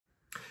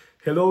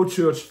Hello,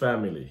 church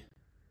family.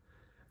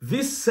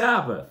 This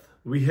Sabbath,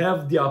 we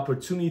have the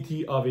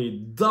opportunity of a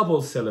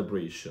double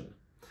celebration.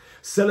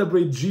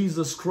 Celebrate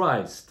Jesus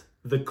Christ,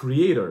 the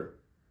Creator,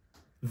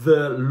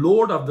 the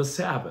Lord of the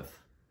Sabbath,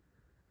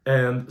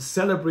 and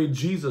celebrate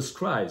Jesus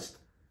Christ,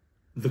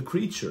 the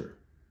creature.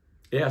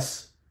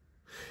 Yes,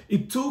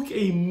 it took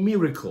a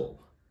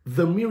miracle,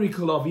 the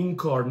miracle of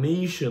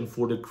incarnation,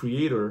 for the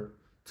Creator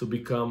to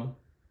become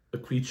a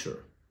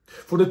creature,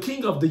 for the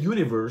King of the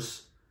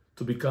universe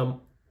to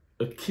become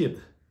a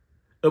kid,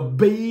 a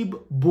babe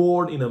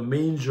born in a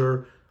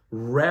manger,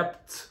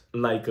 wrapped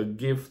like a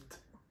gift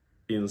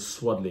in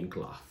swaddling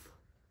cloth.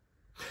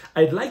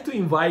 I'd like to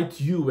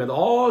invite you and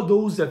all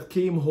those that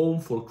came home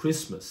for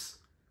Christmas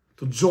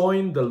to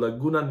join the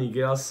Laguna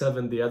Niguel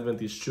Seventh-day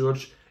Adventist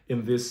Church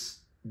in this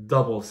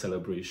double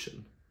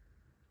celebration,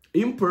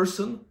 in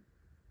person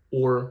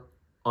or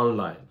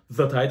online.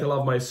 The title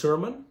of my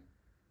sermon: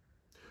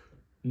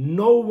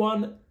 No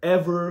one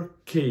ever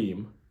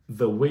came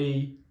the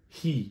way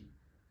He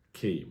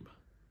came.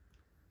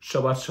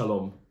 Shabbat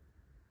Shalom.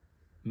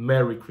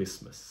 Merry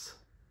Christmas.